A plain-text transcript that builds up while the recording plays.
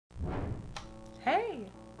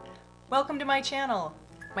Welcome to my channel.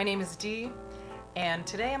 My name is Dee, and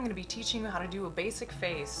today I'm going to be teaching you how to do a basic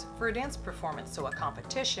face for a dance performance, so a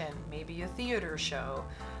competition, maybe a theater show,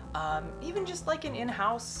 even just like an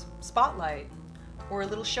in-house spotlight or a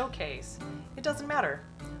little showcase. It doesn't matter.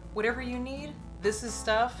 Whatever you need, this is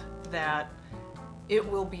stuff that it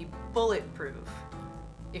will be bulletproof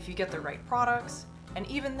if you get the right products, and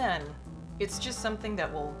even then, it's just something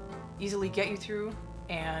that will easily get you through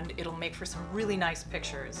and it'll make for some really nice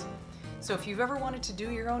pictures. So if you've ever wanted to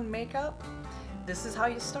do your own makeup, this is how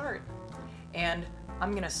you start. And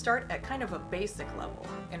I'm gonna start at kind of a basic level.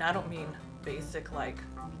 And I don't mean basic like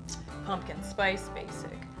pumpkin spice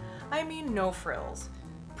basic. I mean no frills.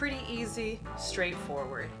 Pretty easy,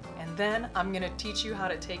 straightforward. And then I'm gonna teach you how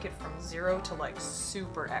to take it from 0 to like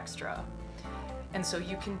super extra. And so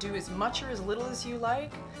you can do as much or as little as you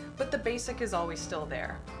like, but the basic is always still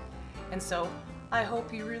there. And so I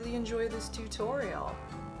hope you really enjoy this tutorial.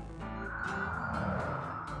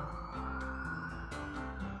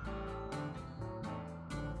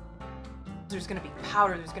 There's going to be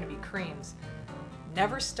powder, there's going to be creams.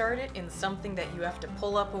 Never start it in something that you have to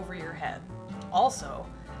pull up over your head. Also,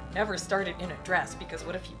 never start it in a dress, because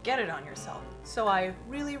what if you get it on yourself? So I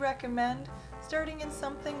really recommend starting in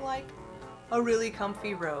something like a really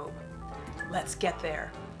comfy robe. Let's get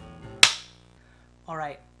there.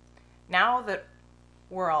 Alright, now that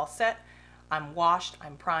we're all set, I'm washed,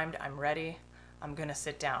 I'm primed, I'm ready, I'm gonna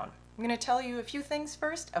sit down. I'm gonna tell you a few things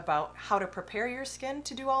first about how to prepare your skin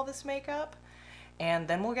to do all this makeup, and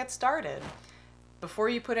then we'll get started. Before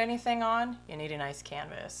you put anything on, you need a nice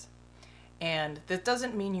canvas. And that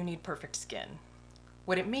doesn't mean you need perfect skin.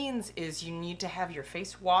 What it means is you need to have your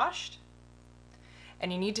face washed,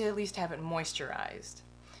 and you need to at least have it moisturized.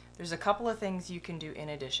 There's a couple of things you can do in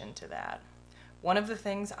addition to that. One of the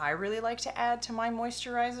things I really like to add to my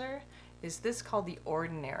moisturizer is this called the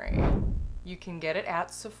Ordinary. You can get it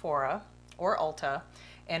at Sephora or Ulta,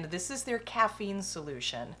 and this is their caffeine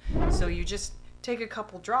solution. So you just take a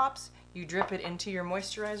couple drops, you drip it into your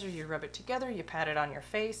moisturizer, you rub it together, you pat it on your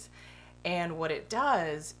face, and what it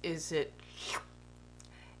does is it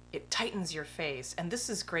tightens your face. And this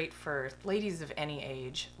is great for ladies of any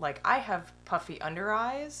age. Like, I have puffy under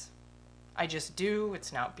eyes. I just do.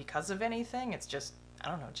 It's not because of anything. It's just, I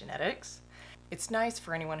don't know, genetics. It's nice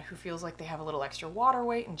for anyone who feels like they have a little extra water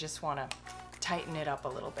weight and just want to tighten it up a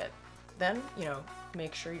little bit. Then, you know,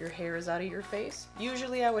 make sure your hair is out of your face.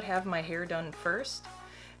 Usually I would have my hair done first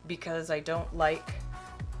because I don't like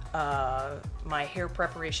my hair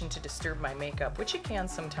preparation to disturb my makeup, which it can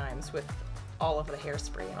sometimes with all of the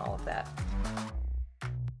hairspray and all of that.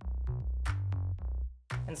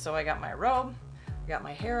 And so I got my robe, I got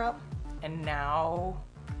my hair up, and now,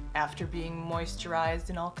 after being moisturized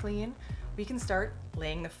and all clean, we can start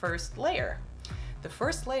laying the first layer. The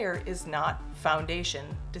first layer is not foundation,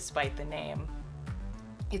 despite the name.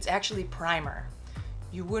 It's actually primer.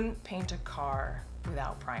 You wouldn't paint a car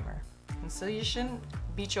without primer, and so you shouldn't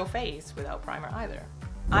beat your face without primer either.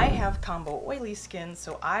 I have combo oily skin,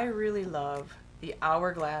 so I really love the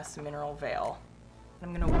Hourglass Mineral Veil.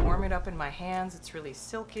 I'm gonna warm it up in my hands. It's really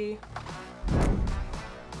silky.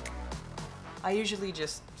 I usually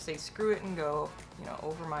just say screw it and go, you know,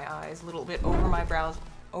 over my eyes, a little bit over my brows,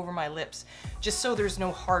 over my lips, just so there's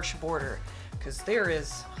no harsh border, because there are a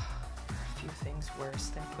few things worse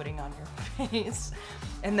than putting on your face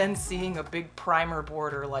and then seeing a big primer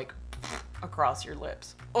border like across your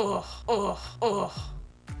lips. Ugh, ugh, ugh.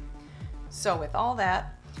 So with all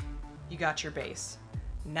that, you got your base.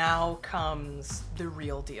 Now comes the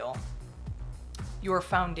real deal. Your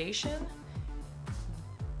foundation,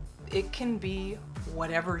 it can be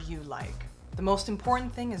whatever you like. The most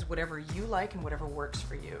important thing is whatever you like and whatever works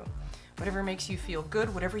for you. Whatever makes you feel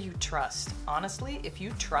good, whatever you trust. Honestly, if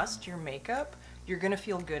you trust your makeup, you're gonna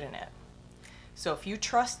feel good in it. So if you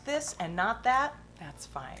trust this and not that, that's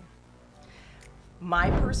fine. My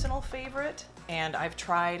personal favorite, and I've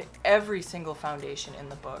tried every single foundation in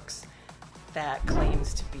the books that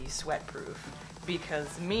claims to be sweatproof,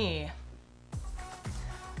 because me,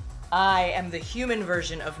 I am the human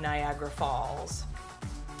version of Niagara Falls.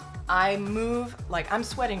 I move like I'm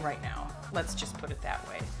sweating right now. Let's just put it that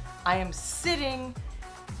way. I am sitting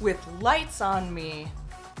with lights on me,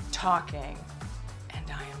 talking, and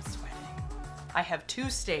I am sweating. I have two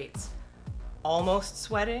states: almost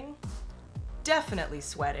sweating, definitely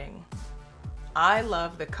sweating. I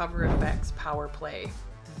love the Cover FX Power Play.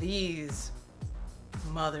 These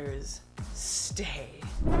mothers stay.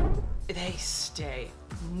 They stay.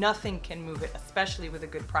 Nothing can move it, especially with a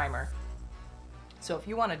good primer. So if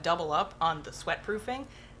you want to double up on the sweat proofing,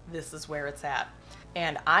 this is where it's at.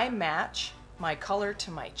 And I match my color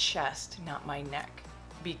to my chest, not my neck.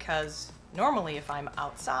 Because normally if I'm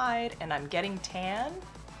outside and I'm getting tan,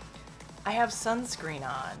 I have sunscreen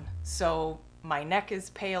on. So my neck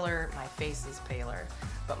is paler, my face is paler,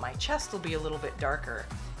 but my chest will be a little bit darker.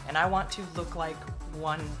 And I want to look like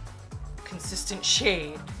one consistent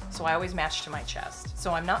shade, so I always match to my chest.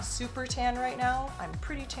 So I'm not super tan right now. I'm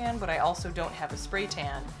pretty tan, but I also don't have a spray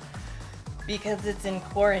tan because it's in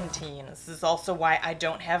quarantine. This is also why I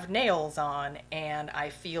don't have nails on, and I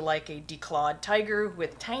feel like a declawed tiger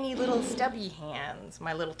with tiny little stubby hands,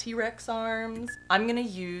 my little T-Rex arms. I'm gonna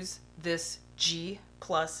use this G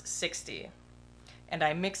plus 60, and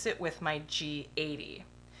I mix it with my G80.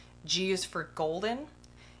 G is for golden.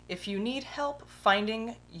 If you need help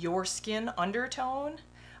finding your skin undertone,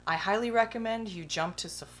 I highly recommend you jump to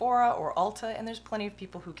Sephora or Ulta, and there's plenty of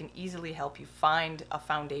people who can easily help you find a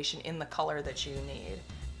foundation in the color that you need.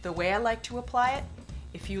 The way I like to apply it,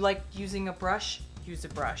 if you like using a brush, use a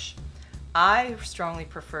brush. I strongly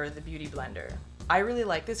prefer the Beauty Blender. I really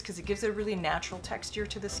like this because it gives a really natural texture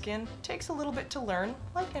to the skin. It takes a little bit to learn,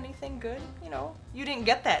 like anything good, you know. You didn't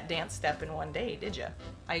get that dance step in one day, did you?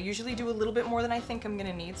 I usually do a little bit more than I think I'm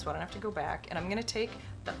gonna need, so I don't have to go back. And I'm gonna take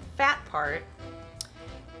the fat part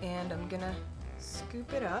and I'm gonna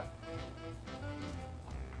scoop it up,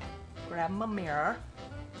 grab my mirror,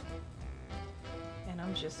 and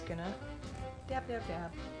I'm just gonna dab, dab,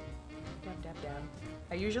 dab, dab, dab, dab.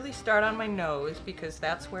 I usually start on my nose because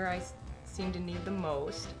that's where I seem to need the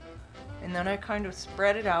most, and then I kind of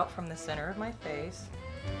spread it out from the center of my face.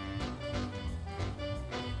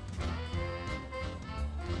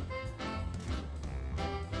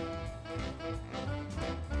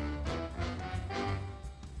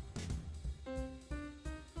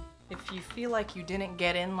 If you feel like you didn't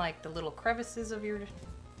get in like the little crevices of your,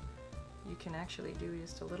 you can actually do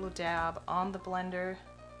just a little dab on the blender,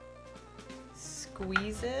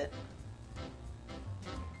 squeeze it,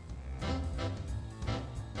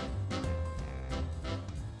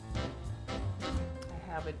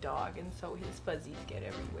 a dog, and so his fuzzies get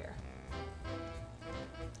everywhere.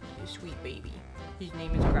 He's a sweet baby. His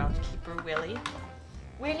name is groundskeeper Willie.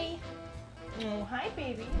 Willie! Oh, hi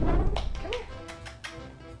baby. Come here.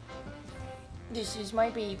 This is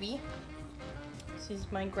my baby. This is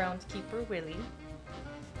my groundskeeper Willie.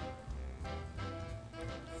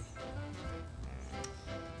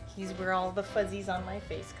 He's where all the fuzzies on my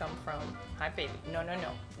face come from. Hi baby. No, no,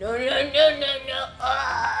 no. No, no, no, no, no.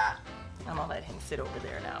 Ah! I'm gonna let him sit over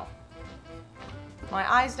there now. My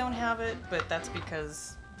eyes don't have it, but that's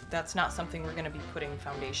because that's not something we're gonna be putting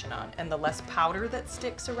foundation on. And the less powder that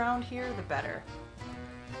sticks around here, the better.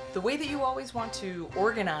 The way that you always want to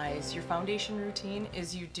organize your foundation routine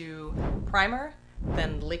is you do primer,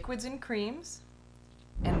 then liquids and creams,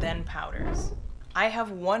 and then powders. I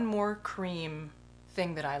have one more cream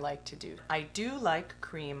thing that I like to do. I do like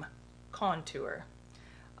cream contour.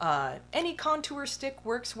 Any contour stick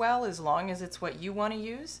works well as long as it's what you want to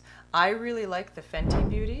use. I really like the Fenty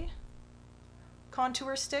Beauty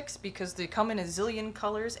contour sticks because they come in a zillion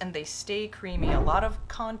colors and they stay creamy. A lot of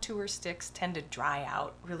contour sticks tend to dry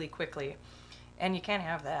out really quickly, and you can't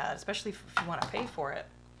have that, especially if you want to pay for it.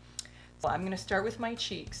 So I'm going to start with my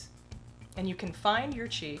cheeks, and you can find your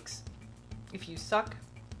cheeks if you suck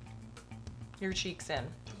your cheeks in.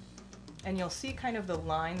 And you'll see kind of the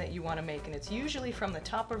line that you want to make, and it's usually from the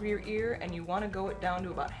top of your ear, and you want to go it down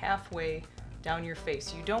to about halfway down your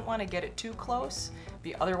face. You don't want to get it too close,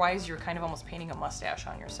 otherwise you're kind of almost painting a mustache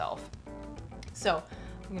on yourself. So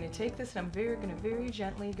I'm going to take this and I'm going to very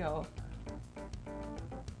gently go.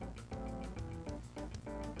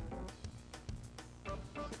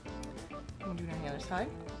 I'm going to do it on the other side.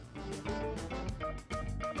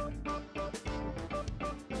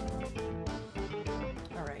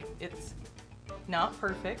 It's not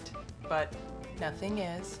perfect, but nothing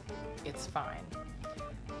is. It's fine.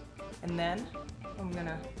 And then I'm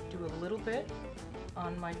gonna do a little bit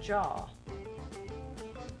on my jaw.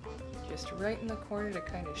 Just right in the corner to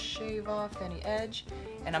kind of shave off any edge.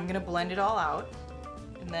 And I'm gonna blend it all out.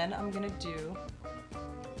 And then I'm gonna do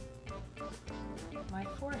my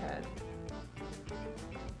forehead.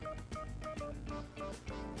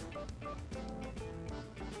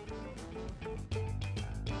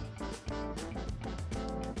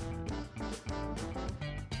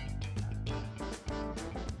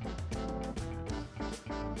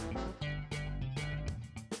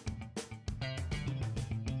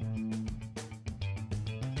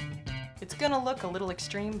 It's gonna look a little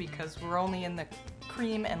extreme because we're only in the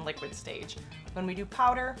cream and liquid stage. When we do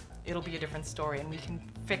powder, it'll be a different story, and we can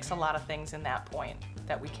fix a lot of things in that point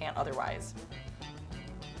that we can't otherwise.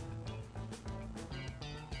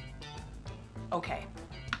 Okay,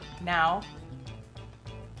 now,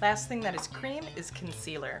 last thing that is cream is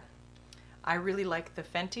concealer. I really like the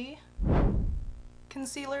Fenty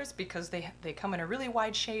concealers because they come in a really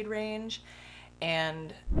wide shade range,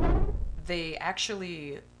 and they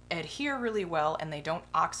actually adhere really well and they don't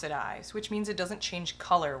oxidize, which means it doesn't change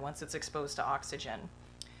color once it's exposed to oxygen.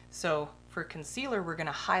 So for concealer, we're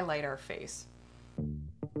gonna highlight our face.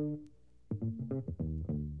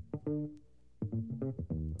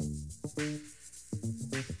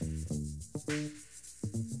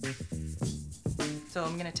 So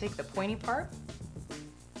I'm gonna take the pointy part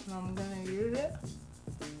and I'm gonna use it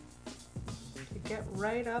to get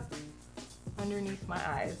right up underneath my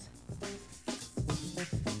eyes.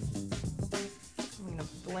 I'm gonna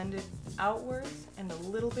blend it outwards and a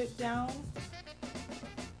little bit down.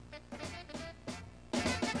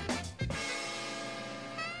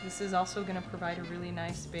 This is also gonna provide a really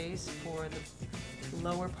nice base for the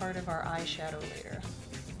lower part of our eyeshadow later.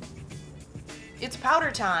 It's powder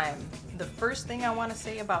time! The first thing I want to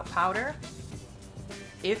say about powder,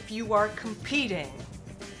 if you are competing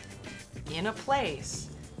in a place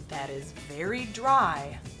that is very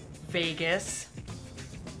dry, Vegas,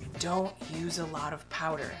 don't use a lot of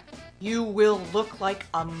powder. You will look like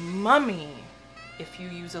a mummy if you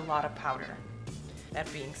use a lot of powder.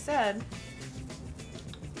 That being said,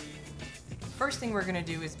 first thing we're gonna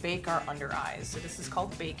do is bake our under eyes. So this is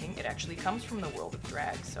called baking. It actually comes from the world of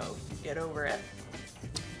drag, so get over it.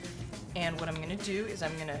 And what I'm gonna do is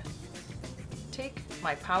I'm gonna take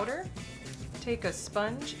my powder, take a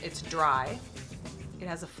sponge, it's dry. It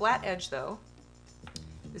has a flat edge though.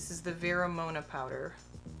 This is the Veramona powder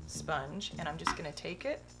sponge, and I'm just gonna take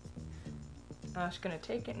it. I'm just gonna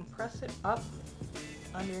take it and press it up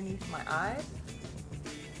underneath my eye.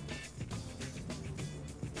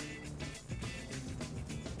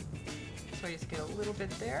 So I just get a little bit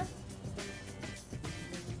there.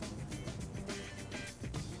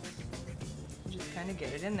 Just kind of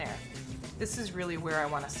get it in there. This is really where I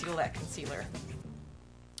want to seal that concealer.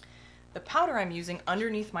 The powder I'm using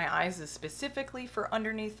underneath my eyes is specifically for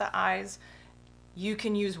underneath the eyes. You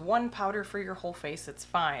can use one powder for your whole face, it's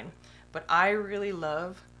fine. But I really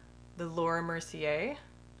love the Laura Mercier.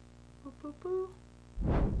 Boop, boop,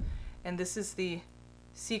 boop. And this is the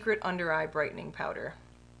Secret Under Eye Brightening Powder.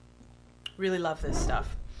 Really love this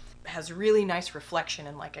stuff. It has really nice reflection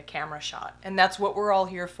in like a camera shot. And that's what we're all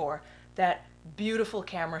here for. That beautiful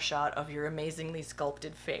camera shot of your amazingly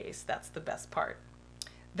sculpted face. That's the best part.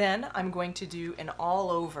 Then I'm going to do an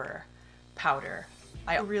all over powder.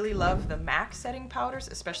 I really love the MAC setting powders,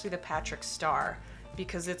 especially the Patrick Star,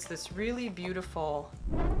 because it's this really beautiful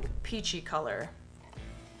peachy color.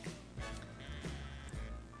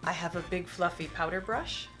 I have a big fluffy powder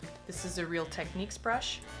brush. This is a Real Techniques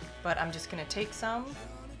brush, but I'm just gonna take some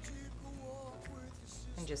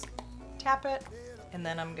and just tap it, and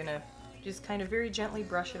then I'm gonna just kind of very gently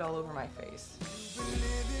brush it all over my face.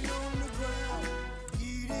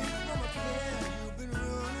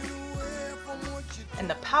 And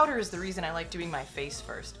the powder is the reason I like doing my face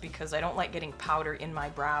first, because I don't like getting powder in my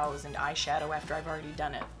brows and eyeshadow after I've already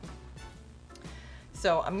done it.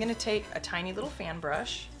 So I'm gonna take a tiny little fan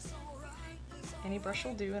brush, any brush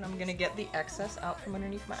will do, and I'm gonna get the excess out from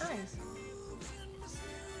underneath my eyes.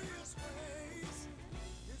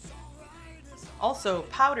 Also,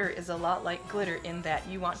 powder is a lot like glitter in that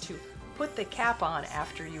you want to put the cap on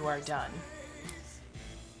after you are done.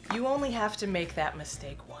 You only have to make that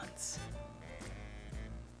mistake once.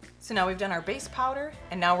 So now we've done our base powder,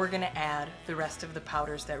 and now we're gonna add the rest of the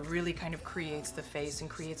powders that really kind of creates the face and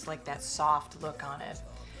creates like that soft look on it.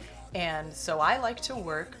 And so I like to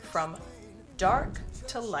work from dark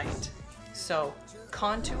to light. So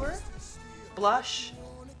contour, blush,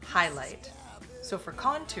 highlight. So for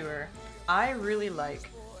contour, I really like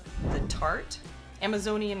the Tarte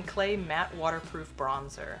Amazonian Clay Matte Waterproof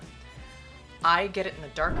Bronzer. I get it in the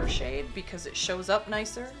darker shade because it shows up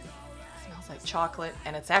nicer, it smells like chocolate,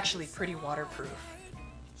 and it's actually pretty waterproof.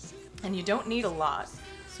 And you don't need a lot,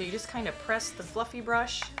 so you just kind of press the fluffy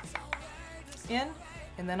brush in,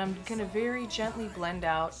 and then I'm gonna very gently blend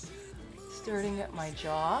out, starting at my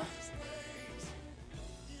jaw.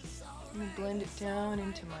 And blend it down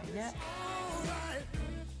into my neck.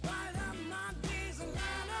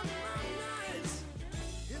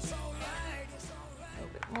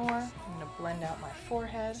 More. I'm going to blend out my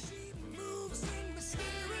forehead.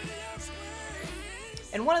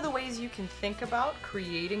 And one of the ways you can think about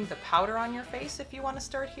creating the powder on your face if you want to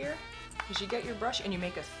start here is you get your brush and you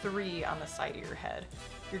make a 3 on the side of your head.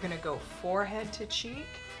 You're going to go forehead to cheek,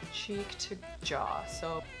 cheek to jaw.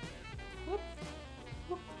 So, whoop,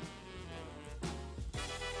 whoop.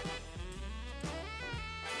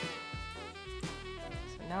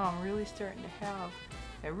 now I'm really starting to have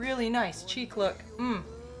a really nice cheek look.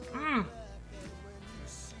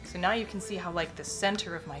 So now you can see how like the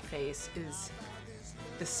center of my face is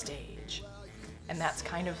the stage. And that's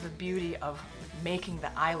kind of the beauty of making the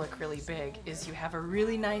eye look really big, is you have a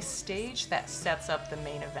really nice stage that sets up the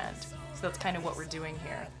main event. So that's kind of what we're doing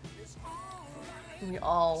here. We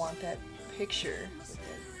all want that picture with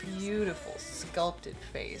that beautiful sculpted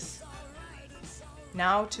face.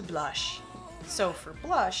 Now to blush. So for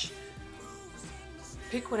blush,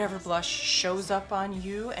 pick whatever blush shows up on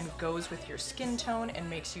you and goes with your skin tone and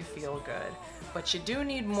makes you feel good. But you do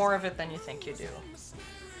need more of it than you think you do.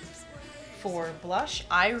 For blush,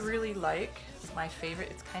 I really like, my favorite,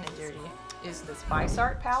 it's kind of dirty, is this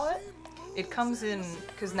Art palette. It comes in,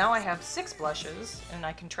 because now I have 6 blushes and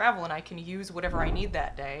I can travel and I can use whatever I need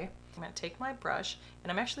that day. I'm going to take my brush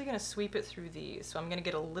and I'm actually going to sweep it through these. So I'm going to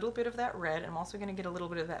get a little bit of that red and I'm also going to get a little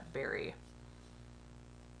bit of that berry.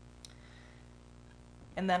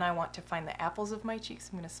 And then I want to find the apples of my cheeks.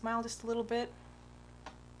 I'm going to smile just a little bit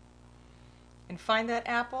and find that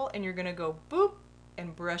apple, and you're going to go boop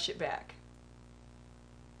and brush it back.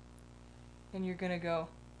 And you're going to go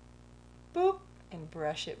boop and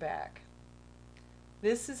brush it back.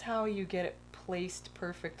 This is how you get it placed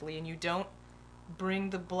perfectly, and you don't bring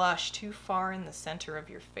the blush too far in the center of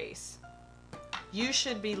your face. You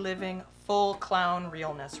should be living full clown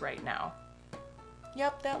realness right now.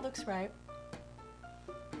 Yep, that looks right.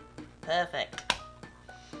 Perfect.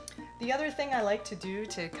 The other thing I like to do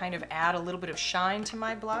to kind of add a little bit of shine to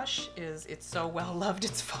my blush is, it's so well loved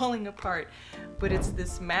it's falling apart, but it's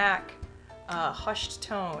this MAC hushed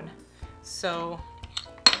tone. So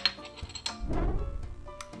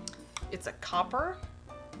it's a copper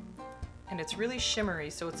and it's really shimmery,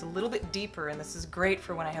 so it's a little bit deeper, and this is great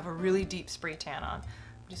for when I have a really deep spray tan on.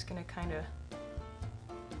 I'm just gonna kind of,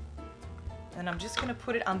 and I'm just gonna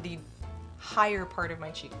put it on the higher part of my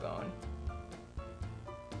cheekbone.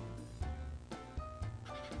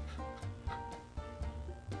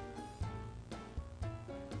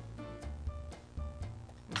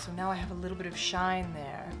 And so now I have a little bit of shine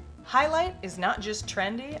there. Highlight is not just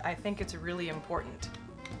trendy, I think it's really important,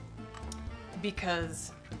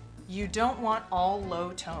 because you don't want all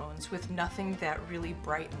low tones with nothing that really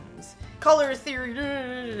brightens. Color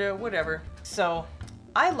theory, whatever. So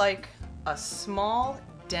I like a small,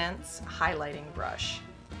 dense highlighting brush.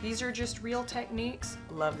 These are just Real Techniques.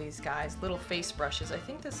 Love these guys. Little face brushes. I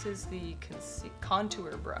think this is the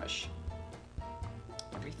contour brush.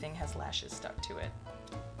 Everything has lashes stuck to it.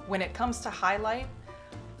 When it comes to highlight,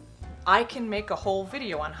 I can make a whole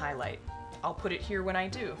video on highlight. I'll put it here when I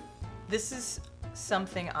do. This is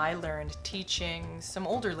something I learned teaching some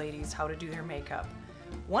older ladies how to do their makeup.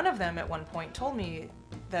 One of them at one point told me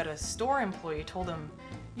that a store employee told him,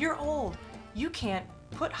 "You're old, you can't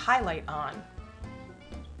put highlight on."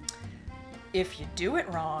 If you do it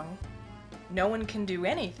wrong, no one can do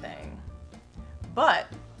anything. But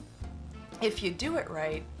if you do it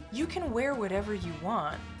right, you can wear whatever you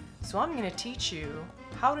want. So I'm going to teach you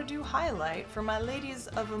how to do highlight for my ladies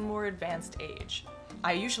of a more advanced age.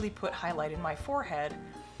 I usually put highlight in my forehead.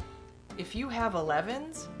 If you have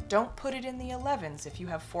 11s, don't put it in the 11s. If you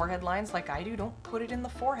have forehead lines like I do, don't put it in the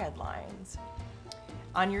forehead lines.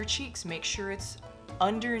 On your cheeks, make sure it's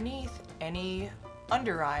underneath any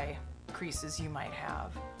under eye creases you might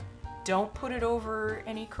have. Don't put it over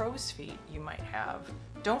any crow's feet you might have.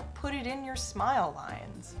 Don't put it in your smile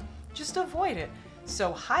lines. Just avoid it.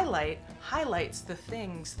 So highlight highlights the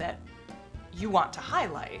things that you want to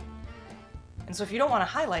highlight. And so if you don't want to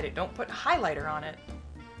highlight it, don't put highlighter on it.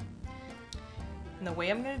 And the way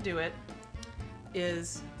I'm going to do it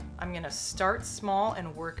is I'm going to start small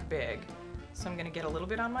and work big. So I'm going to get a little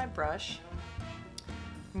bit on my brush.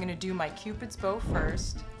 I'm going to do my Cupid's bow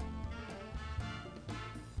first.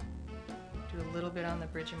 Do a little bit on the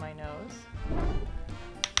bridge of my nose.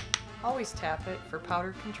 Always tap it for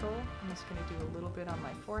powder control. I'm just going to do a little bit on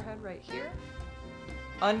my forehead right here.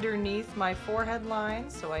 Underneath my forehead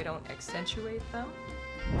lines so I don't accentuate them.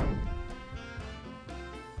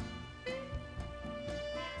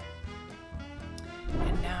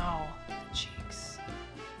 And now the cheeks.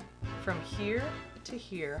 From here to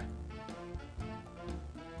here.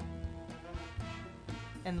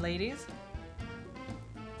 And ladies,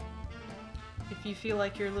 if you feel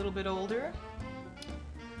like you're a little bit older,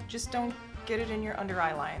 just don't get it in your under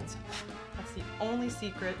eye lines. That's the only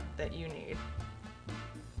secret that you need.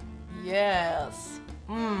 Yes.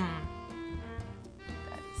 That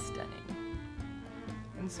is stunning.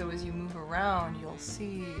 And so as you move around, you'll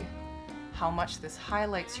see how much this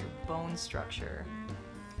highlights your bone structure.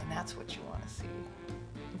 And that's what you want to see.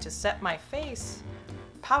 And to set my face,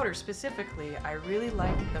 powder specifically, I really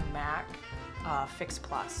like the MAC Fix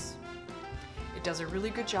Plus. It does a really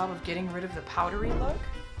good job of getting rid of the powdery look,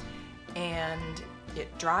 and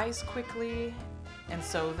it dries quickly, and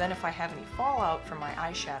so then if I have any fallout from my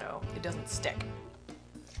eyeshadow, it doesn't stick,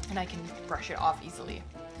 and I can brush it off easily.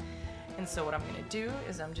 And so what I'm going to do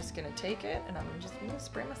is I'm just going to take it and I'm just going to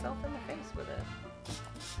spray myself in the face with it.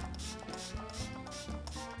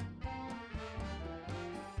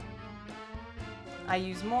 I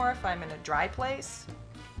use more if I'm in a dry place.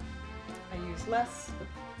 I use less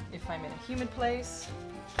if I'm in a humid place.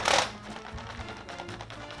 A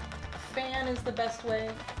fan is the best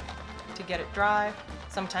way to get it dry.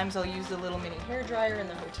 Sometimes I'll use the little mini hair dryer in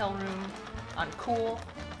the hotel room on cool.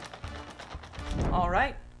 All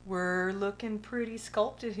right, we're looking pretty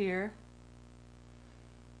sculpted here.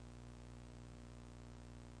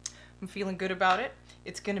 I'm feeling good about it.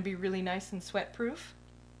 It's going to be really nice and sweat proof.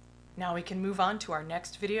 Now we can move on to our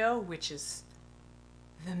next video, which is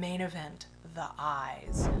the main event, the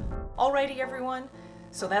eyes. Alrighty everyone,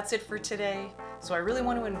 so that's it for today. So I really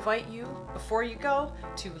want to invite you, before you go,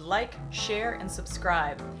 to like, share, and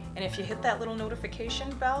subscribe. And if you hit that little notification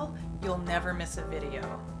bell, you'll never miss a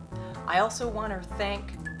video. I also want to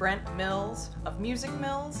thank Brent Mills of Music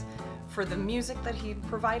Mills for the music that he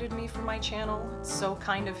provided me for my channel. It's so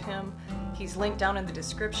kind of him. He's linked down in the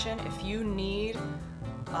description. If you need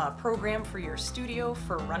a program for your studio,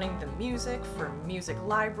 for running the music, for music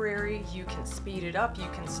library, you can speed it up, you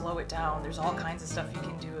can slow it down. There's all kinds of stuff you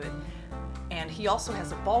can do it. And he also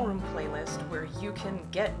has a ballroom playlist where you can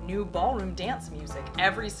get new ballroom dance music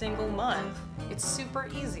every single month. It's super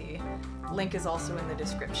easy. Link is also in the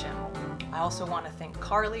description. I also want to thank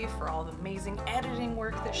Carly for all the amazing editing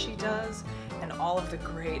work that she does and all of the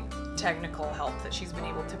great technical help that she's been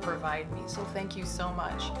able to provide me. So thank you so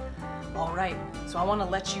much. All right, so I want to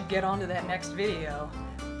let you get on to that next video.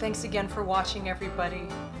 Thanks again for watching, everybody.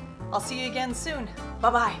 I'll see you again soon.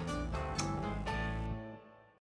 Bye-bye.